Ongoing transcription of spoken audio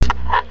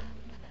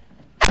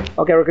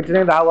Okay, we're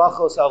continuing the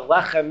halachos of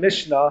Lechem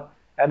Mishna,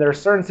 and there are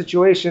certain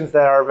situations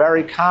that are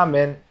very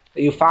common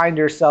that you find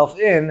yourself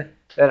in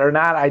that are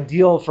not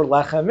ideal for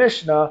Lechem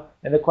Mishna,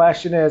 and the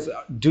question is,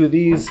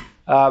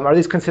 are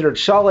these considered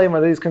shalem, or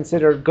are these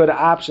considered good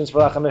options for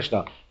Lechem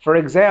Mishna? For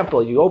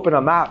example, you open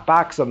a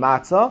box of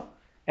matzah,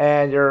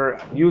 and you're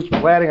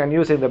planning on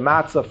using the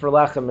matzah for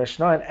Lechem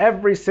Mishna, and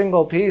every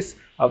single piece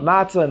of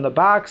matzah in the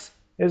box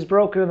is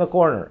broken in the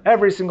corner,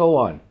 every single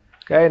one.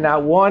 Okay,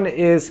 now one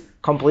is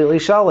completely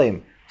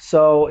shalem.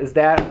 So is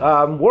that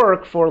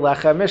work for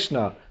Lechem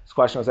Mishna? This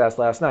question was asked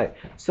last night.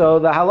 So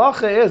the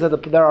halacha is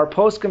that there are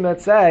poskim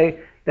that say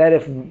that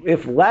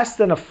if less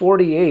than a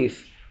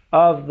 48th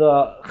of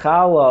the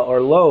challah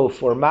or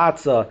loaf or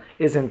matzah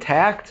is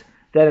intact,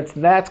 then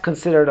that's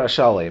considered a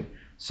shalem.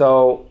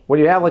 So when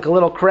you have like a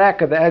little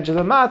crack at the edge of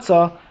the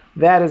matzah,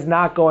 that is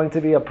not going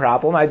to be a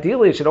problem.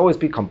 Ideally, it should always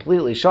be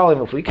completely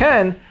shalem if we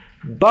can,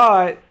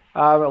 but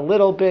a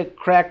little bit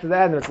cracked to the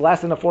end, and it's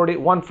less than a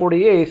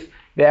 1/48th,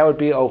 that would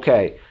be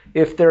okay.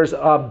 If there's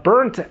a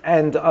burnt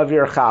end of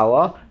your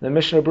challah, the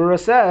Mishna Berurah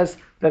says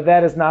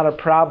that is not a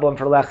problem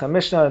for Lechem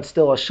Mishna, it's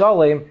still a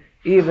shalem,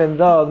 even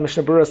though the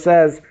Mishna Berurah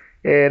says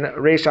in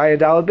Reish Ayin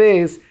Daled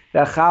Beis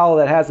that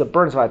challah that has a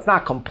burnt spot, it's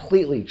not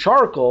completely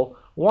charcoal.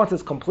 Once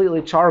it's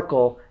completely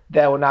charcoal,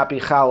 that would not be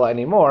challah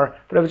anymore.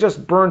 But if it's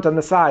just burnt on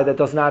the side, that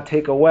does not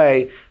take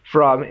away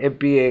from it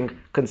being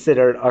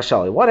considered a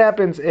shalem. What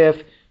happens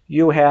if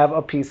you have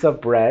a piece of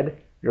bread,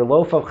 your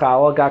loaf of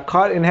challah got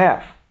cut in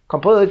half,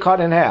 completely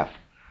cut in half?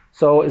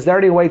 So is there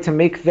any way to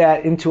make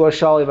that into a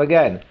shalem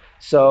again?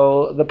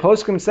 So the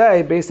poskim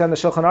say, based on the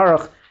Shulchan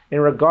Aruch, in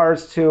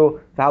regards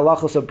to the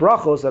halachos of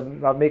brachos,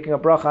 of making a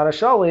bracha on a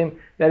shalem,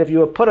 that if you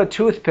would put a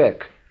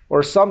toothpick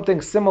or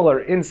something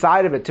similar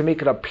inside of it to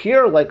make it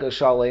appear like a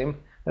shalem,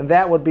 then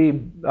that would be,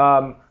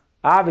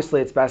 obviously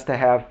it's best to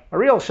have a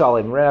real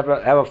shalem,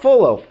 have a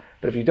full loaf.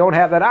 But if you don't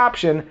have that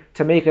option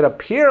to make it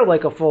appear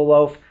like a full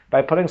loaf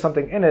by putting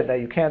something in it that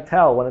you can't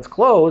tell when it's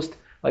closed,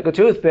 like a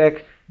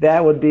toothpick,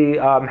 that would be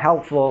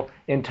helpful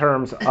in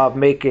terms of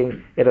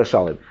making it a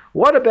shalem.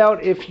 What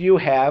about if you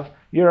have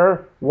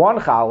your one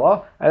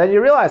challah, and then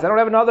you realize I don't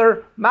have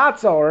another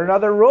matzah or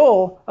another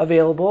roll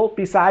available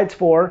besides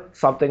for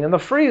something in the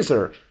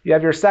freezer? You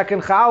have your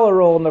second challah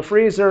roll in the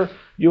freezer,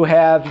 you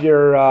have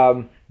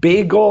your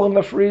bagel in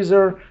the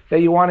freezer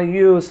that you want to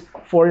use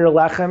for your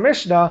Lechem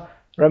Mishna.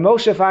 Rav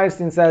Moshe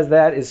Feinstein says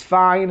that is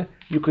fine.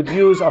 You could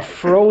use a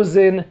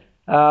frozen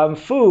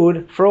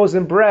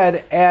frozen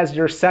bread as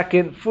your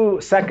second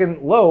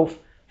loaf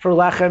for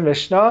Lechem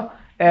Mishna.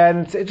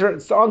 And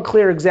it's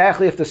unclear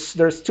exactly if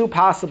there's two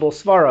possible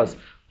svaras,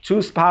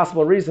 two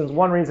possible reasons.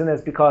 One reason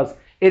is because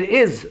it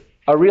is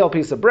a real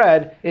piece of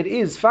bread. It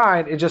is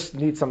fine. It just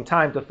needs some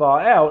time to thaw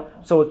out.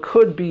 So it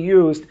could be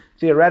used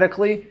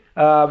theoretically.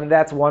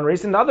 That's one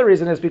reason. Another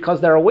reason is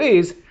because there are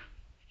ways.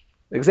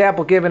 The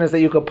example given is that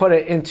you could put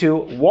it into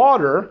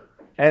water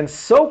and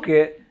soak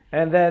it,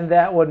 and then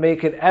that would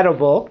make it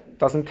edible. It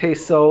doesn't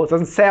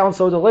sound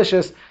so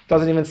delicious,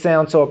 doesn't even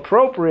sound so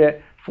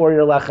appropriate for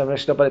your Lechem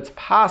Mishna, but it's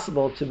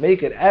possible to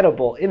make it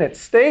edible in its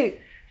state.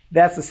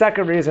 That's the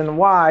second reason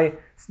why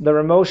the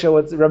Rav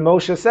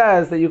Moshe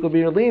says that you could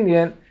be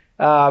lenient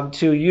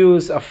to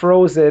use a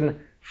frozen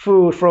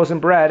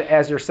bread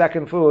as your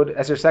second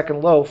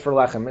loaf for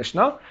Lechem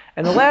Mishna.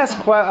 And the last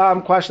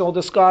question we'll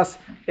discuss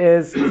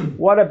is,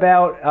 what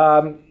about,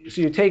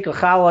 so you take a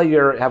challah,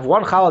 you have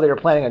one challah that you're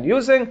planning on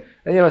using,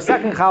 and you have a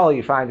second challah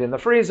you find in the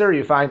freezer,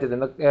 you find it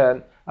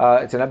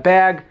it's in a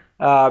bag,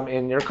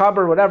 in your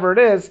cupboard, whatever it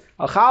is,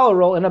 a challah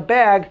roll in a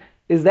bag,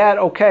 is that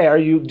okay?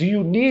 Do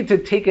you need to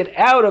take it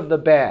out of the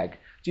bag?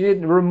 Do you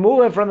need to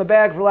remove it from the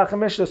bag for Lechem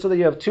Mishna so that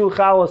you have two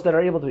challahs that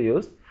are able to be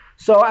used?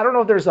 So I don't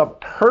know if there's a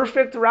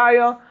perfect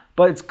raya,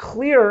 but it's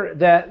clear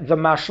that the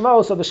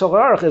mashmos of the Shulchan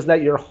Aruch is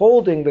that you're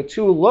holding the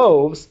two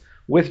loaves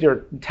with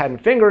your 10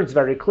 fingers. It's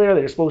very clear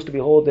that you're supposed to be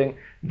holding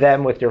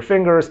them with your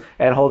fingers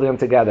and holding them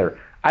together.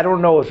 I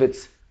don't know if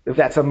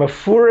that's a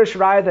mafurish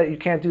raya that you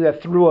can't do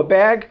that through a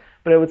bag,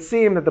 but it would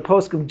seem that the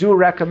poskim do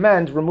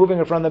recommend removing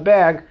it from the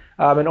bag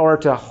in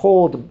order to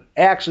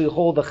actually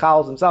hold the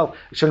challahs themselves.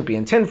 It shouldn't be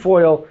in tin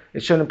foil.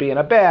 It shouldn't be in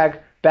a bag.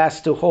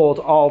 Best to hold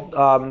all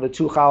the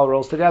two challah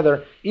rolls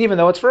together, even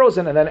though it's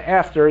frozen, and then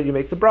after you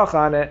make the bracha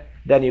on it,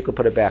 then you can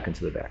put it back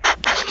into the bag.